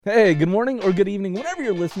Hey, good morning or good evening, whenever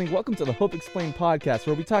you're listening. Welcome to the Hope Explained podcast,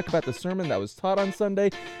 where we talk about the sermon that was taught on Sunday,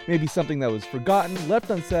 maybe something that was forgotten, left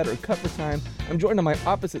unsaid, or cut for time. I'm joined on my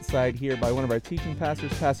opposite side here by one of our teaching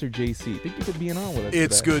pastors, Pastor JC. Thank you for being on with us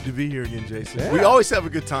It's today. good to be here again, Jason. Yeah. We always have a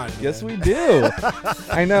good time, man. Yes, we do.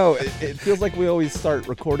 I know. It feels like we always start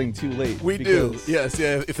recording too late. We do. Yes,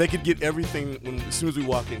 yeah. If they could get everything as soon as we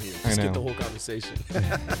walk in here, just get the whole conversation.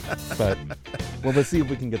 But, well, let's see if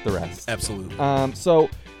we can get the rest. Absolutely.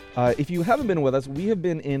 If you haven't been with us, we have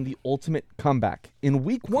been in the Ultimate Comeback. In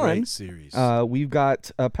week one, Great series. we've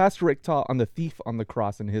got Pastor Rick taught on the thief on the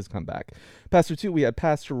cross and his comeback. Pastor 2, we had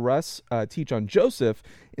Pastor Russ teach on Joseph.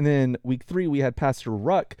 And then week 3, we had Pastor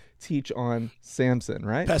Ruck teach on Samson,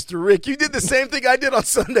 right? Pastor Rick, you did the same thing I did on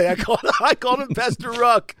Sunday. I called him Pastor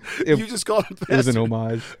Ruck. You just called him Pastor. It was an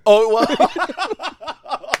homage. Oh, well.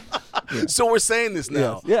 Yeah. So we're saying this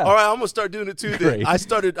now. Yes. Yeah. All right, I'm gonna start doing it too. Great. Then I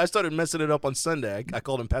started messing it up on Sunday. I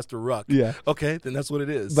called him Pastor Ruck. Yeah. Okay, then that's what it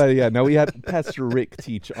is. But yeah, no, we had Pastor Rick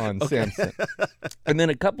teach on Samson. And then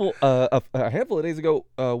a handful of days ago,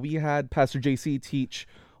 we had Pastor JC teach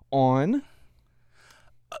on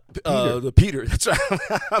Peter. That's right.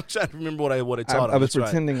 I'm trying to remember what I taught. I was That's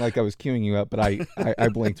pretending like I was queuing you up, but I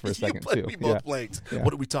blinked for a second too. We both blinked. Yeah.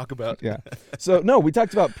 What did we talk about? Yeah. So no, we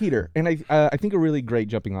talked about Peter, and I think a really great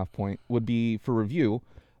jumping off point would be for review.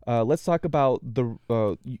 Let's talk about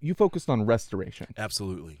you focused on restoration.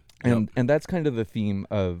 Absolutely. And that's kind of the theme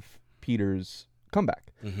of Peter's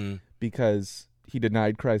comeback, because he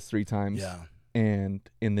denied Christ 3 times. Yeah. And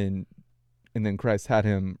then Christ had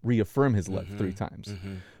him reaffirm his love 3 times.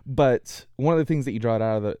 But one of the things that you draw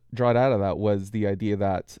out of that was the idea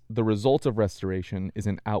that the result of restoration is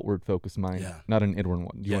an outward focused mind, not an inward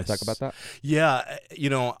one. Do you want to talk about that? Yeah,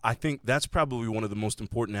 I think that's probably one of the most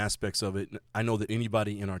important aspects of it. I know that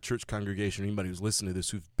anybody in our church congregation, anybody who's listening to this,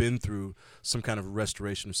 who've been through some kind of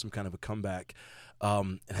restoration or some kind of a comeback,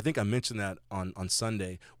 and I think I mentioned that on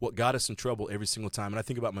Sunday, what got us in trouble every single time, and I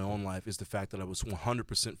think about my own life, is the fact that I was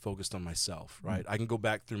 100% focused on myself, right? I can go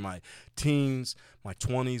back through my teens, my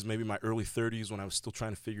 20s, maybe my early 30s when I was still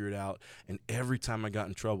trying to figure it out, and every time I got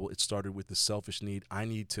in trouble, it started with the selfish need. I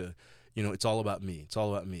need to, it's all about me. It's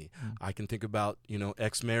all about me. I can think about,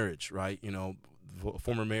 ex-marriage, right?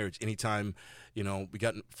 Former marriage. Anytime, we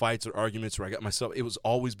got in fights or arguments where I got myself, it was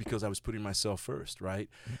always because I was putting myself first, right?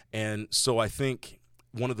 And so I think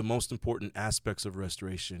one of the most important aspects of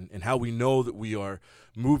restoration and how we know that we are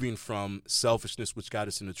moving from selfishness, which got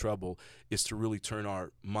us into trouble, is to really turn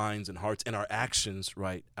our minds and hearts and our actions,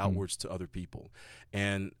 right, outwards to other people.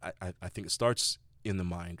 And I think it starts in the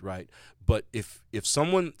mind, right? But if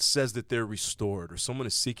someone says that they're restored or someone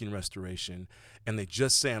is seeking restoration and they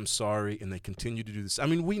just say, I'm sorry, and they continue to do this, I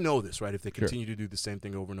mean, we know this, right? If they continue to do the same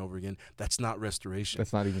thing over and over again, that's not restoration.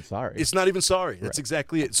 That's not even sorry. It's not even sorry. That's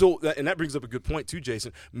exactly it. So, and that brings up a good point too,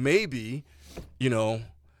 Jason. Maybe,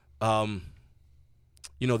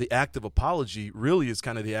 the act of apology really is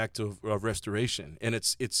kind of the act of restoration, and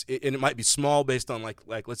it might be small based on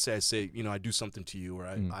like let's say I say I do something to you, or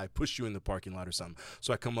I push you in the parking lot or something,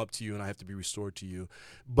 so I come up to you and I have to be restored to you.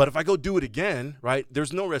 But if I go do it again, right,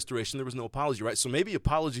 there's no restoration, there was no apology, right? So maybe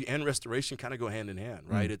apology and restoration kind of go hand in hand,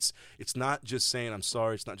 right? It's not just saying I'm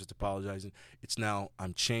sorry, it's not just apologizing, it's now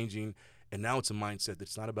I'm changing, and now it's a mindset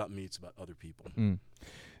that's not about me, it's about other people.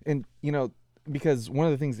 And because one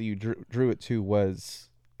of the things that you drew it to was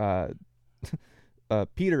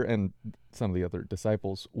Peter and some of the other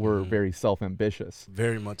disciples were very self-ambitious.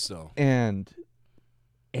 Very much so. And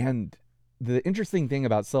the interesting thing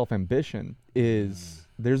about self-ambition is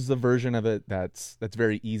there's a version of it that's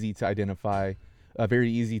very easy to identify,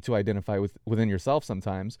 within yourself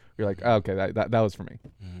sometimes. You're like, oh, okay, that was for me.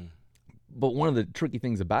 But one of the tricky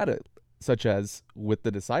things about it, such as with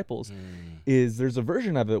the disciples, is there's a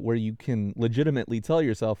version of it where you can legitimately tell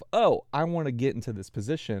yourself, oh, I want to get into this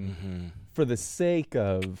position for the sake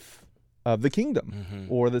of the kingdom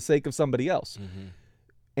or the sake of somebody else.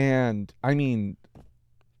 And I mean,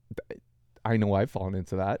 I know I've fallen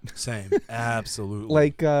into that. Same.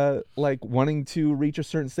 Absolutely. like wanting to reach a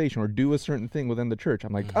certain station or do a certain thing within the church.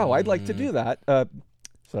 I'm like, oh, I'd like to do that.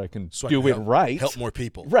 So I can do it right. Help more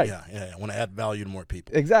people. Right. Yeah. I want to add value to more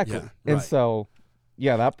people. Exactly. Yeah, and right. so,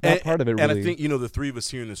 that part of it really. And I think, the three of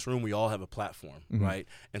us here in this room, we all have a platform, right?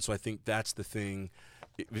 And so I think that's the thing,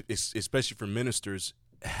 especially for ministers.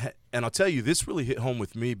 And I'll tell you, this really hit home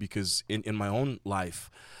with me because in my own life,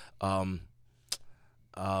 look,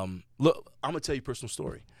 I'm going to tell you a personal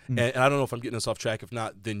story. And I don't know if I'm getting us off track. If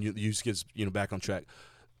not, then you just get back on track.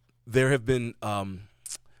 There have been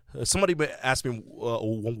somebody asked me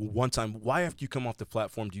one time, why after you come off the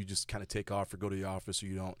platform do you just kind of take off or go to the office or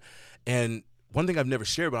you don't? And one thing I've never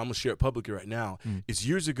shared, but I'm going to share it publicly right now, is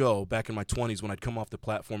years ago, back in my 20s, when I'd come off the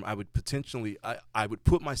platform, I would potentially, I would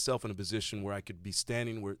put myself in a position where I could be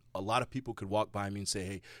standing where a lot of people could walk by me and say,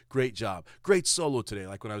 hey, great job, great solo today,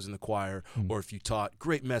 like when I was in the choir, or if you taught,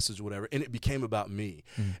 great message or whatever, and it became about me.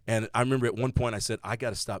 And I remember at one point I said, I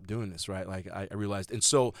got to stop doing this, right? Like I realized, and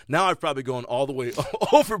so now I've probably gone all the way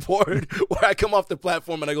overboard where I come off the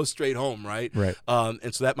platform and I go straight home, right? Right.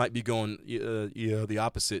 And so that might be going the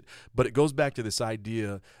opposite, but it goes back to this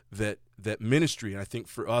idea that ministry, and I think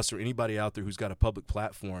for us or anybody out there who's got a public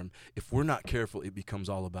platform, if we're not careful, it becomes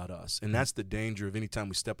all about us. And that's the danger of any time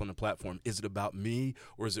we step on the platform. Is it about me,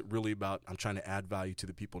 or is it really about I'm trying to add value to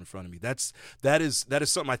the people in front of me? That is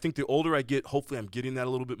something I think the older I get, hopefully I'm getting that a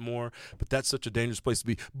little bit more, but that's such a dangerous place to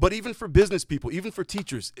be. But even for business people, even for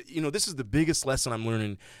teachers, this is the biggest lesson I'm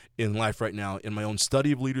learning in life right now, in my own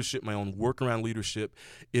study of leadership, my own work around leadership,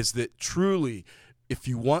 is that truly, if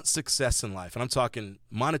you want success in life, and I'm talking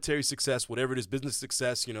monetary success, whatever it is, business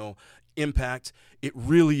success, impact, it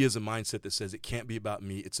really is a mindset that says it can't be about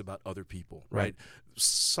me, it's about other people, right?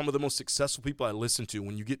 Some of the most successful people I listen to,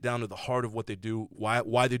 when you get down to the heart of what they do,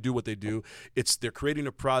 why they do what they do, it's they're creating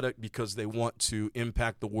a product because they want to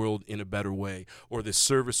impact the world in a better way, or this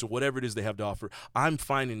service or whatever it is they have to offer. I'm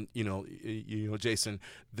finding, Jason,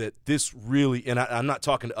 that this really, and I'm not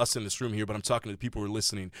talking to us in this room here, but I'm talking to the people who are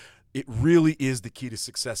listening, it really is the key to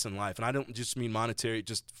success in life. And I don't just mean monetary,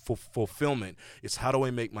 just fulfillment. It's how do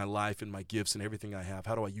I make my life and my gifts and everything I have,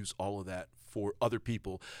 how do I use all of that for other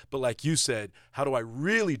people? But like you said, how do I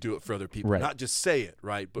really do it for other people? Right. Not just say it,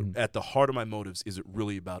 right? But at the heart of my motives, is it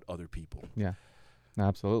really about other people? Yeah,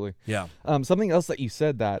 absolutely. Yeah. Something else that you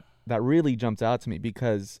said that really jumped out to me,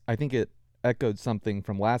 because I think it echoed something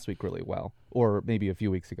from last week really well, or maybe a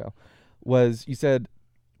few weeks ago, was you said,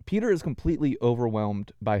 Peter is completely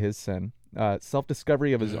overwhelmed by his sin,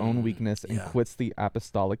 self-discovery of his own weakness, and quits the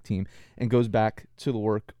apostolic team and goes back to the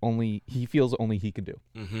work he feels only he can do.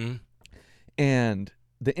 Mm-hmm. And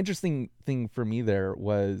the interesting thing for me there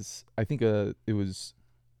was, I think it was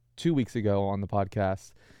 2 weeks ago on the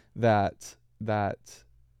podcast that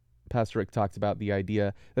Pastor Rick talked about the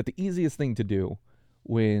idea that the easiest thing to do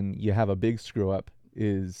when you have a big screw up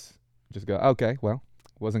is just go, okay, well,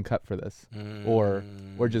 wasn't cut for this, or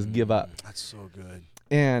just give up. That's so good.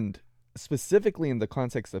 And specifically in the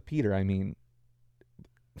context of Peter, I mean,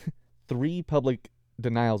 3 public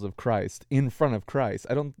denials of Christ in front of Christ.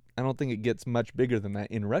 I don't think it gets much bigger than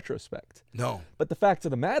that in retrospect. No. But the fact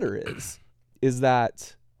of the matter is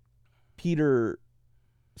that Peter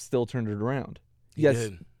still turned it around. He yes,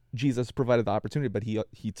 did. Jesus provided the opportunity, but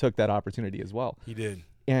he took that opportunity as well. He did.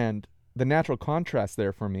 And the natural contrast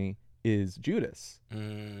there for me is Judas,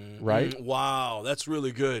 right? Wow, that's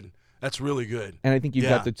really good. That's really good. And I think you've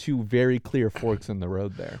got the 2 very clear forks in the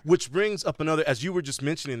road there. Which brings up another, as you were just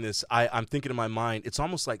mentioning this, I'm thinking in my mind, it's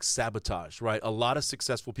almost like sabotage, right? A lot of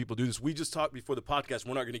successful people do this. We just talked before the podcast,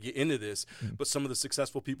 we're not going to get into this, but some of the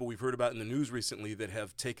successful people we've heard about in the news recently that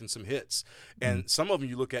have taken some hits. And some of them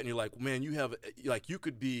you look at and you're like, man, you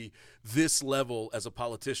could be this level as a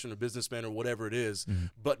politician or businessman or whatever it is,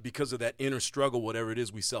 but because of that inner struggle, whatever it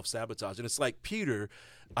is, we self-sabotage. And it's like Peter,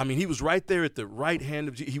 I mean, he was right there at the right hand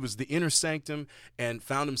of Jesus. He was the inner sanctum and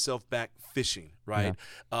found himself back fishing, right?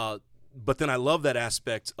 Yeah. But then I love that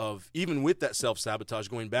aspect of, even with that self-sabotage,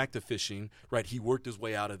 going back to fishing, right, he worked his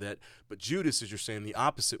way out of that. But Judas, as you're saying, the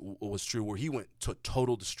opposite was true, where he went to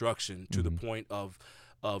total destruction to the point of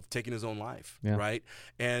taking his own life, right?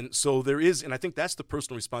 And so there is, and I think that's the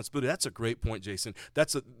personal responsibility. That's a great point, Jason.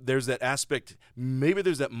 There's that aspect, maybe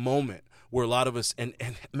there's that moment where a lot of us, and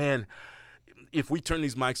man, if we turn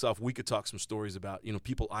these mics off, we could talk some stories about,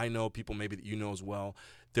 people I know, people maybe that you know as well.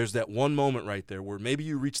 There's that one moment right there where maybe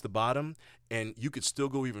you reach the bottom and you could still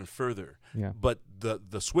go even further. Yeah. But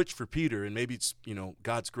the switch for Peter, and maybe it's,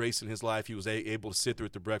 God's grace in his life, he was able to sit there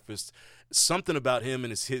at the breakfast. Something about him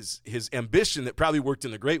and his ambition that probably worked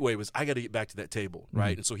in a great way was, I got to get back to that table,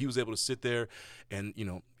 right? And so he was able to sit there and,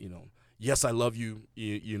 yes, I love you,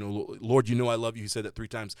 Lord, I love you. He said that 3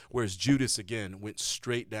 times. Whereas Judas, again, went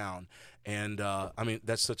straight down. And,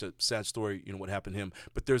 that's such a sad story, what happened to him.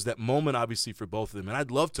 But there's that moment, obviously, for both of them. And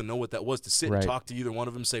I'd love to know what that was, to sit and talk to either one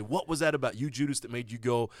of them, say, what was that about you, Judas, that made you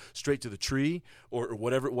go straight to the tree or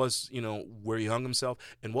whatever it was, where he hung himself?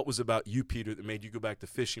 And what was about you, Peter, that made you go back to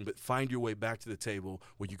fishing, but find your way back to the table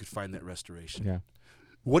where you could find that restoration? Yeah.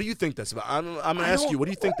 What do you think that's about? I'm going to ask you, what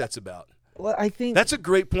do you think that's about? Well, I think that's a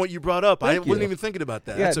great point you brought up. I wasn't even thinking about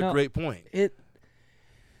that. That's a great point. You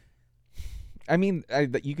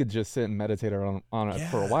could just sit and meditate on it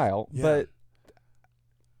for a while, but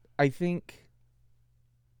I think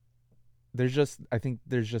I think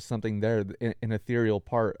there's just something there, an ethereal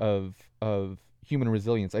part of human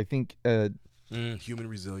resilience. I think human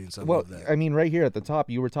resilience. I well, love that. I mean, right here at the top,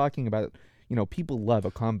 you were talking about, people love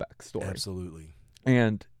a comeback story. Absolutely.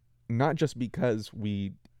 And not just because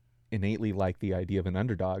we innately like the idea of an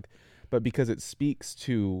underdog, but because it speaks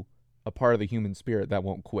to a part of the human spirit that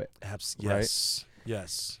won't quit. Yes.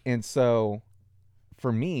 Yes. And so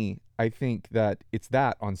for me, I think that it's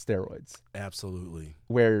that on steroids. Absolutely.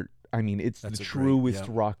 Where, I mean, it's That's the a truest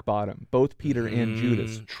great, rock bottom. Both Peter and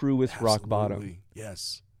Judas, truest rock bottom. Absolutely.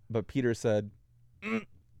 Yes. But Peter said,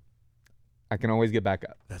 I can always get back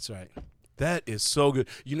up. That's right. That is so good.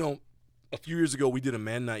 A few years ago, we did a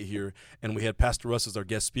man night here, and we had Pastor Russ as our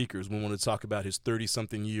guest speakers. We wanted to talk about his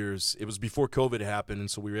 30-something years. It was before COVID happened, and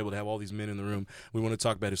so we were able to have all these men in the room. We wanted to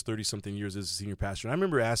talk about his 30-something years as a senior pastor. And I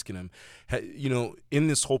remember asking him, in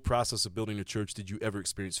this whole process of building a church, did you ever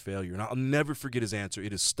experience failure? And I'll never forget his answer.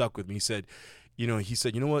 It has stuck with me. He said, you know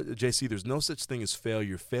what, JC, there's no such thing as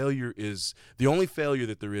failure. Failure is the only failure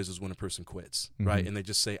that there is when a person quits, right? And they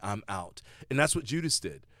just say, I'm out. And that's what Judas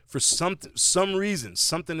did. For some reason,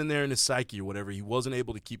 something in there in his psyche or whatever, he wasn't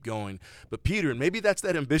able to keep going. But Peter, and maybe that's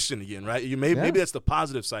that ambition again, right? Maybe that's the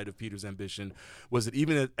positive side of Peter's ambition, was that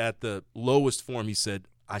even at the lowest form, he said,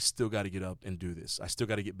 I still got to get up and do this. I still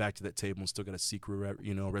got to get back to that table and still got to seek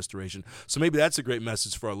restoration. So maybe that's a great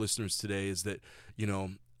message for our listeners today, is that,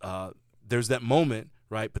 there's that moment,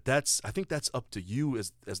 right? But I think that's up to you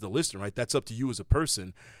as the listener, right? That's up to you as a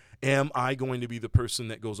person. Am I going to be the person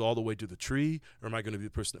that goes all the way to the tree, or am I going to be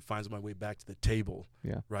the person that finds my way back to the table?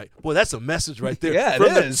 Yeah. Right? Boy, that's a message right there. Yeah, From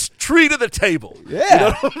it is. the tree to the table. Yeah. You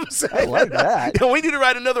know what I'm saying? I like that. We need to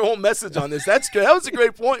write another whole message on this. That's good. That was a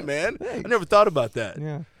great point, man. Thanks. I never thought about that.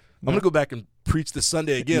 Yeah. I'm going to go back and preach this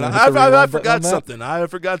Sunday again. You wanna hit the rewind I button forgot on that? something. I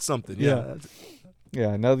forgot something. Yeah.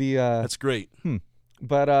 Yeah. No, That's great.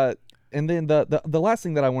 But and then the last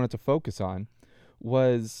thing that I wanted to focus on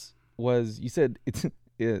was you said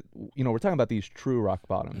we're talking about these true rock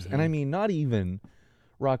bottoms, and I mean not even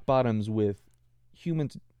rock bottoms with human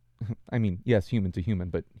to, I mean, yes, human to human,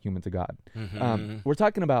 but human to God. We're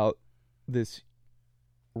talking about this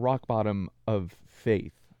rock bottom of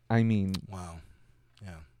faith. I mean, Wow.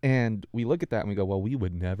 Yeah. and we look at that and we go, well, we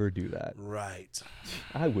would never do that. Right.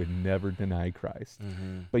 I would never deny Christ.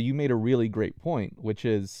 But you made a really great point, which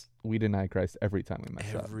is we deny Christ every time we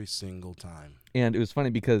mess up. Every single time. And it was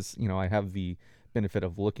funny because, I have the benefit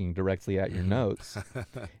of looking directly at your notes.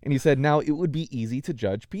 And he said, now it would be easy to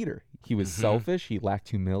judge Peter. He was selfish. He lacked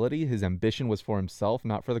humility. His ambition was for himself,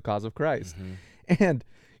 not for the cause of Christ. And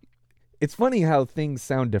it's funny how things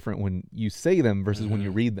sound different when you say them versus when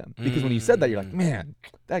you read them. Because when you said that, you're like, man,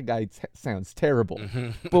 that guy sounds terrible.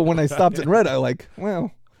 But when I stopped and read, I like,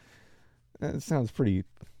 well, that sounds pretty...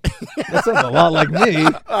 That sounds a lot like me.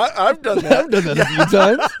 I've done that. I've done that a few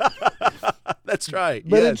times. That's right.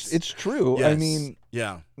 But yes. it's true. Yes. I mean,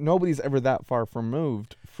 nobody's ever that far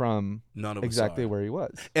removed from None of exactly us are. where he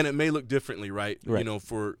was. And it may look differently, right? Right.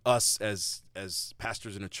 For us as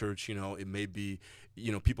pastors in a church, it may be,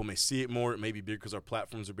 people may see it more. It may be bigger because our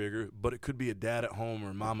platforms are bigger. But it could be a dad at home or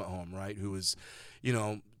a mom at home, right, who is,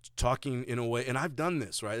 talking in a way, and I've done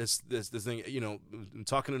this, right? This thing,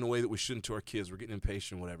 talking in a way that we shouldn't to our kids. We're getting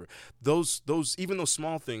impatient, whatever. Those even those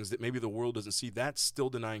small things that maybe the world doesn't see, that's still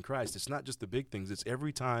denying Christ. It's not just the big things. It's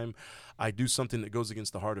every time I do something that goes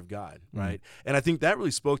against the heart of God, right? And I think that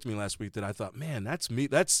really spoke to me last week, that I thought, man, that's me.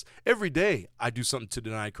 That's every day I do something to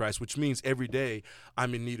deny Christ, which means every day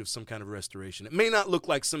I'm in need of some kind of restoration. It may not look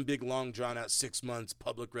like some big, long, drawn-out 6 months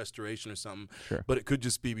public restoration or something, Sure. but it could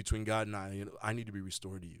just be between God and I. I need to be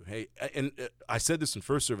restored to you. Hey, and I said this in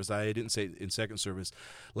first service. I didn't say it in second service.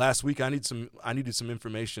 Last week, I needed some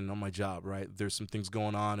information on my job. Right, there's some things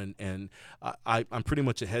going on, and I'm pretty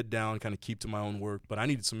much a head down, kind of keep to my own work. But I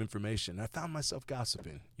needed some information. I found myself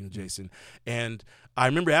gossiping, Jason. And I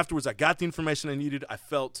remember afterwards, I got the information I needed. I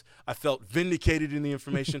felt vindicated in the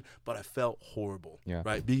information, but I felt horrible. Yeah.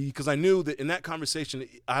 Right, because I knew that in that conversation,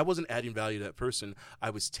 I wasn't adding value to that person. I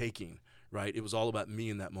was taking. Right, it was all about me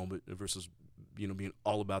in that moment versus being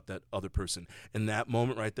all about that other person. In that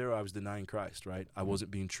moment right there, I was denying Christ, right? I wasn't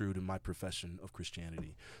being true to my profession of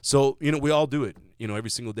Christianity. So, we all do it, every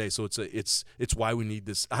single day. So it's why we need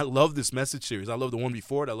this. I love this message series. I love the one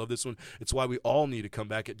before it. I love this one. It's why we all need to come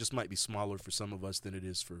back. It just might be smaller for some of us than it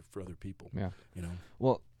is for other people. Yeah.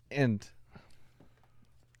 Well,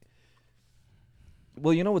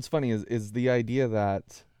 what's funny is the idea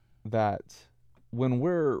that when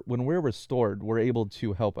we're restored, we're able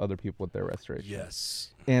to help other people with their restoration. yes.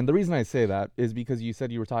 And the reason I say that is because you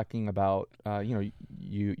said you were talking about,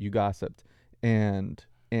 you gossiped and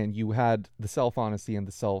you had the self-honesty and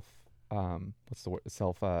the what's the word,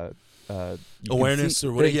 self awareness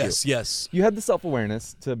or what? Thank Yes, yes. You had the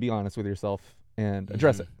self-awareness to be honest with yourself and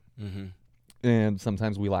address it. Mm-hmm. And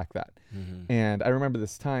sometimes we lack that. Mm-hmm. And I remember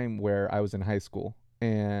this time where I was in high school,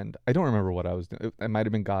 and I don't remember what I was doing. I might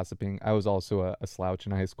have been gossiping. I was also a slouch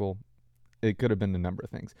in high school. It could have been a number of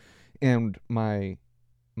things. And my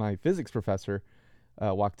physics professor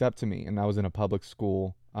walked up to me, and I was in a public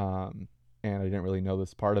school, and I didn't really know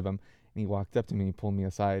this part of him. And he walked up to me, pulled me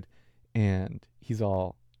aside, and he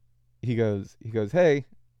goes, "Hey,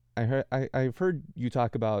 I've heard you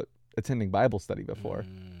talk about attending Bible study before."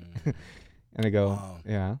 And I go, Wow.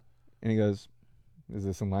 "Yeah." And he goes, "Is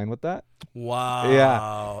this in line with that?" Wow.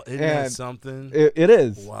 Yeah. Isn't that And something? It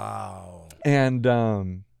is. Wow. And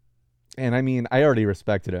I mean, I already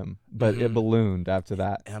respected him, but it Mhm. ballooned after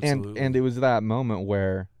that. Absolutely. And it was that moment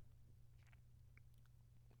where,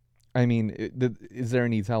 I mean, is there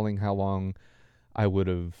any telling how long I would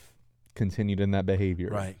have continued in that behavior?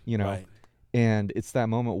 Right. You know? Right. And it's that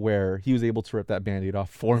moment where he was able to rip that Band-Aid off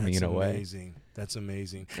for me in a way. Amazing. That's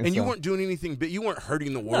amazing. And And you so- weren't doing anything, but you weren't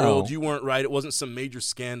hurting the world. No. You weren't right. It wasn't some major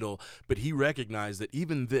scandal, but he recognized that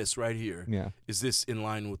even this right here is Yeah. this in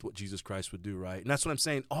line with what Jesus Christ would do, right? And that's what I'm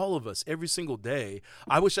saying. All of us, every single day.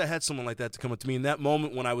 I wish I had someone like that to come up to me in that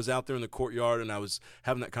moment when I was out there in the courtyard and I was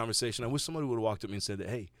having that conversation. I wish somebody would have walked up to me and said,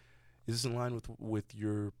 "Hey, is this in line with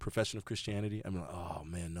your profession of Christianity?" I'm like, "Oh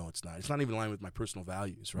man, no, it's not. It's not even in line with my personal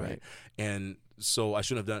values, right?" And so I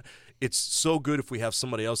shouldn't have done it. It's so good if we have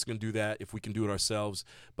somebody else who can do that, if we can do it ourselves.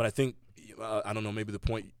 But I think, I don't know, maybe the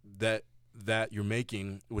point that you're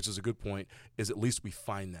making, which is a good point, is at least we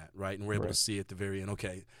find that, right? And we're able to see at the very end,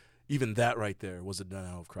 okay, even that right there was a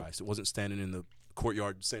denial of Christ. It wasn't standing in the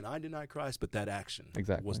courtyard saying, "I deny Christ," but that action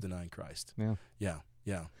was denying Christ. Yeah.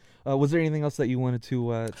 Yeah. Was there anything else that you wanted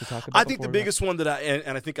to talk about? I think the before biggest one that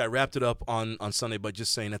and I think I wrapped it up on Sunday by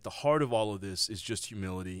just saying at the heart of all of this is just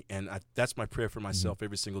humility, and that's my prayer for myself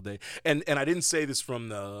every single day. And I didn't say this from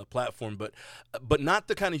the platform, but not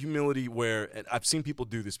the kind of humility where, and I've seen people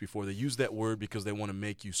do this before. They use that word because they want to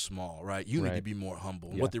make you small, right? You need to be more humble.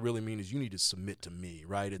 And what they really mean is you need to submit to me,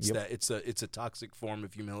 right? It's that it's a toxic form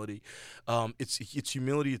of humility. It's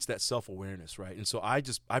humility. It's that self-awareness, right? And so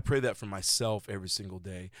I pray that for myself every single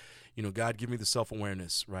day. You know, God, give me the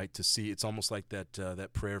self-awareness, right, to see. It's almost like that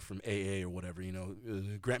prayer from AA or whatever, you know,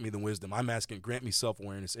 grant me the wisdom. I'm asking, grant me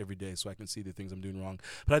self-awareness every day so I can see the things I'm doing wrong.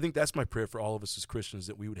 But I think that's my prayer for all of us as Christians,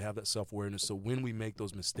 that we would have that self-awareness so when we make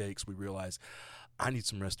those mistakes, we realize, I need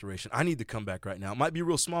some restoration. I need to come back right now. It might be a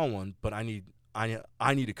real small one, but I need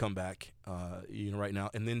to come back, right now,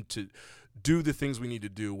 and then to do the things we need to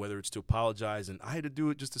do, whether it's to apologize. And I had to do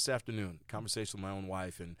it just this afternoon, conversation with my own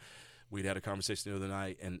wife, and we'd had a conversation the other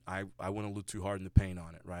night, and I went a little too hard in the paint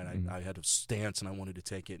on it, right? I had a stance, and I wanted to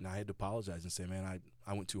take it, and I had to apologize and say, man,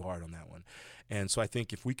 I went too hard on that one. And so I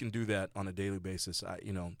think if we can do that on a daily basis,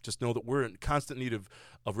 just know that we're in constant need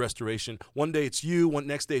of restoration. One day it's you,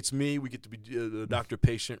 next day it's me. We get to be the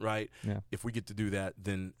doctor-patient, right? Yeah. If we get to do that,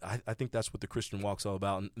 then I think that's what the Christian walk's all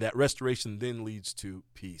about. And that restoration then leads to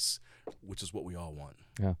peace, which is what we all want.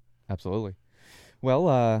 Yeah, absolutely.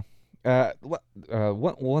 Well,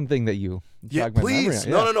 one thing that you please.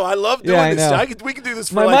 No, I love doing this. We can do this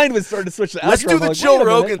for my mind was starting to switch to let's outro. do the Joe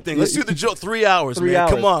Rogan thing. Let's do the 3 hours, 3 man.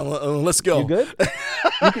 hours. Come on, let's go. You good?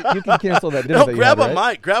 you can cancel that dinner. No, that you grab had, a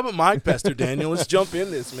right? mic. Grab a mic, Pastor Daniel. Let's jump in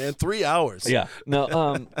this, man. 3 hours. Yeah.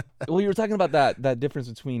 No. Well, you were talking about that difference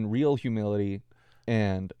between real humility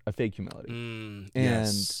and a fake humility.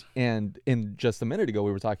 Yes. And in just a minute ago,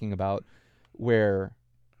 we were talking about where,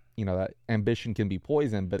 that ambition can be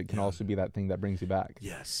poison, but it can also be that thing that brings you back.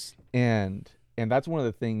 Yes. And that's one of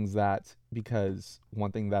the things that, because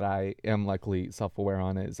one thing that I am luckily self-aware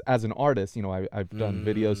on is, as an artist, I've done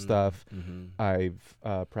video stuff, I've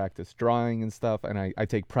practiced drawing and stuff, and I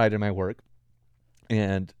take pride in my work.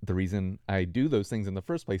 And the reason I do those things in the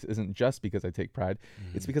first place isn't just because I take pride;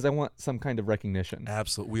 it's because I want some kind of recognition.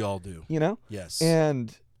 Absolutely, we all do. Yes.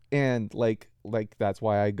 And like that's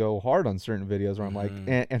why I go hard on certain videos where I'm like,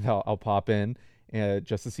 and I'll pop in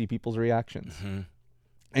just to see people's reactions.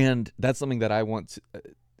 And that's something that I want to,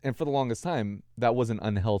 and for the longest time, that was an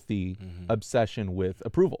unhealthy obsession with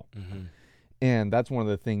approval. And that's one of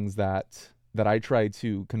the things that I try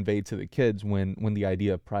to convey to the kids when the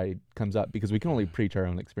idea of pride comes up, because we can only preach our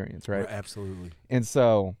own experience, right? Absolutely. And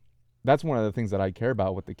so that's one of the things that I care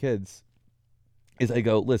about with the kids is I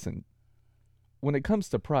go, listen, when it comes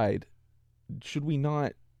to pride, should we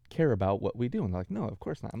not care about what we do? And they're like, no, of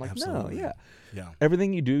course not. I'm like, absolutely. No, yeah.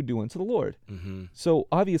 Everything you do unto the Lord. So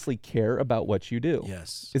obviously care about what you do.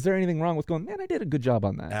 Yes. Is there anything wrong with going, man, I did a good job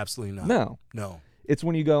on that? Absolutely not. No. No. It's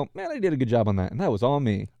when you go, man, I did a good job on that, and that was all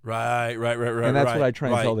me. Right. And that's what I try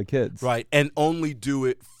and tell the kids. Right, and only do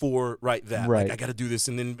it for that. Right. Like, I got to do this,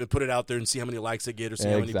 and then put it out there and see how many likes I get or see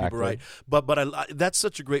how many people. Right. But that's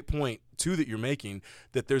such a great point too that you're making.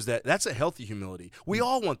 That there's that's a healthy humility. We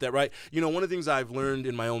all want that, right? You know, one of the things I've learned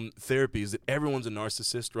in my own therapy is that everyone's a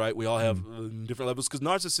narcissist, right? We all have different levels, because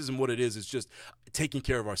narcissism, what it is just taking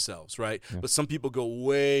care of ourselves, right? Yeah. But some people go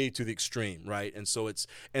way to the extreme, right? And so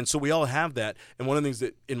we all have that. And one of the things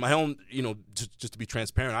that in my own, you know, just to be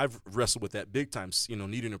transparent, I've wrestled with that big time, you know,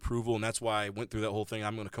 needing approval, and that's why I went through that whole thing.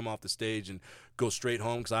 I'm going to come off the stage and go straight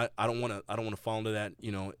home, because I don't want to fall into that,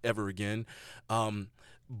 you know, ever again.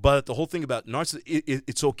 But the whole thing about narcissism,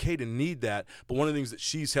 it's okay to need that. But one of the things that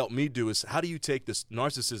she's helped me do is, how do you take this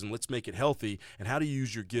narcissism, let's make it healthy, and how do you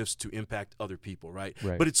use your gifts to impact other people, right?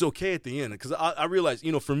 But it's okay at the end, because I realize,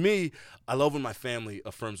 you know, for me, I love when my family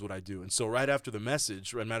affirms what I do. And so right after the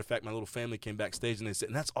message, as a matter of fact, my little family came backstage and they said,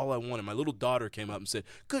 and that's all I wanted. My little daughter came up and said,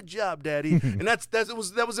 "Good job, Daddy." And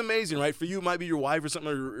that was amazing, right? For you, it might be your wife or something,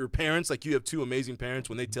 or your parents. Like, you have two amazing parents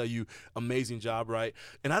when they tell you, "Amazing job," right?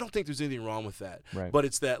 And I don't think there's anything wrong with that. Right. But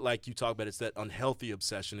it's that, like you talk about, it's that unhealthy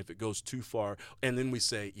obsession if it goes too far, and then we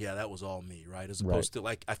say, yeah, that was all me, right? As opposed to,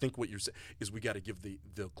 like, I think what you're saying is we got to give the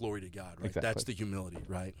glory to God, right? Exactly. That's the humility,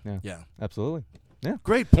 right? Yeah. Absolutely. Yeah.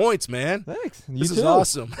 Great points, man. Thanks. This is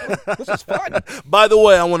awesome. This is fun. By the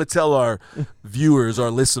way, I want to tell our viewers,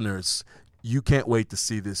 our listeners, you can't wait to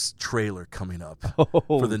see this trailer coming up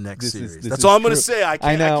for the next series. That's all I'm going to say.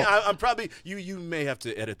 I know. I'm probably you may have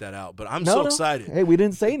to edit that out, but I'm so excited. Hey, we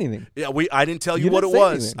didn't say anything. Yeah, I didn't tell you what it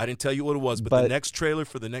was. I didn't tell you what it was, but the next trailer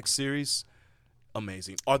for the next series,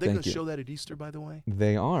 amazing. Are they going to show that at Easter, by the way?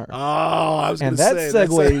 They are. Oh, I was going to say. And that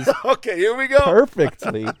segues okay, here we go.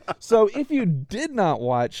 perfectly. So if you did not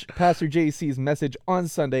watch Pastor JC's message on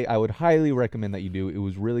Sunday, I would highly recommend that you do. It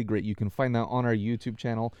was really great. You can find that on our YouTube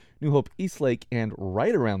channel, New Hope Eastlake, and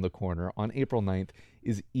right around the corner on April 9th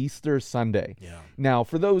is Easter Sunday. Yeah. Now,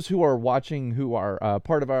 for those who are watching who are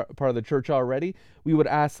part of the church already, we would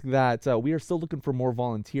ask that we are still looking for more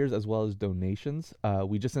volunteers as well as donations.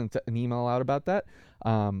 We just sent an email out about that.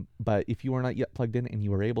 But if you are not yet plugged in and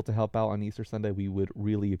you are able to help out on Easter Sunday, we would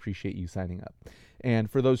really appreciate you signing up. And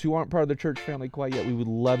for those who aren't part of the church family quite yet, we would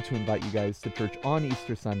love to invite you guys to church on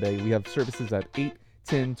Easter Sunday. We have services at 8,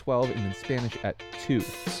 10, 12, and in Spanish at 2.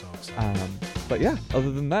 So exciting. But yeah,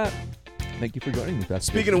 other than that, thank you for joining me,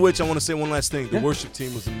 Pastor. Speaking of which, I want to say one last thing. The worship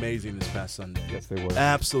team was amazing this past Sunday. Yes, they were.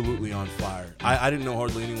 Absolutely on fire. I didn't know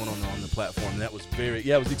hardly anyone on the platform. That was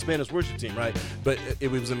it was the Spanish worship team, right? But it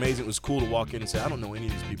was amazing. It was cool to walk in and say, I don't know any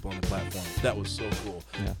of these people on the platform. That was so cool.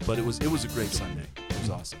 Yeah. But it was a great Sunday. It was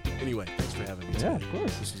awesome. Anyway, thanks for having me today. Yeah, of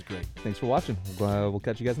course. This was great. Thanks for watching. We'll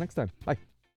catch you guys next time. Bye.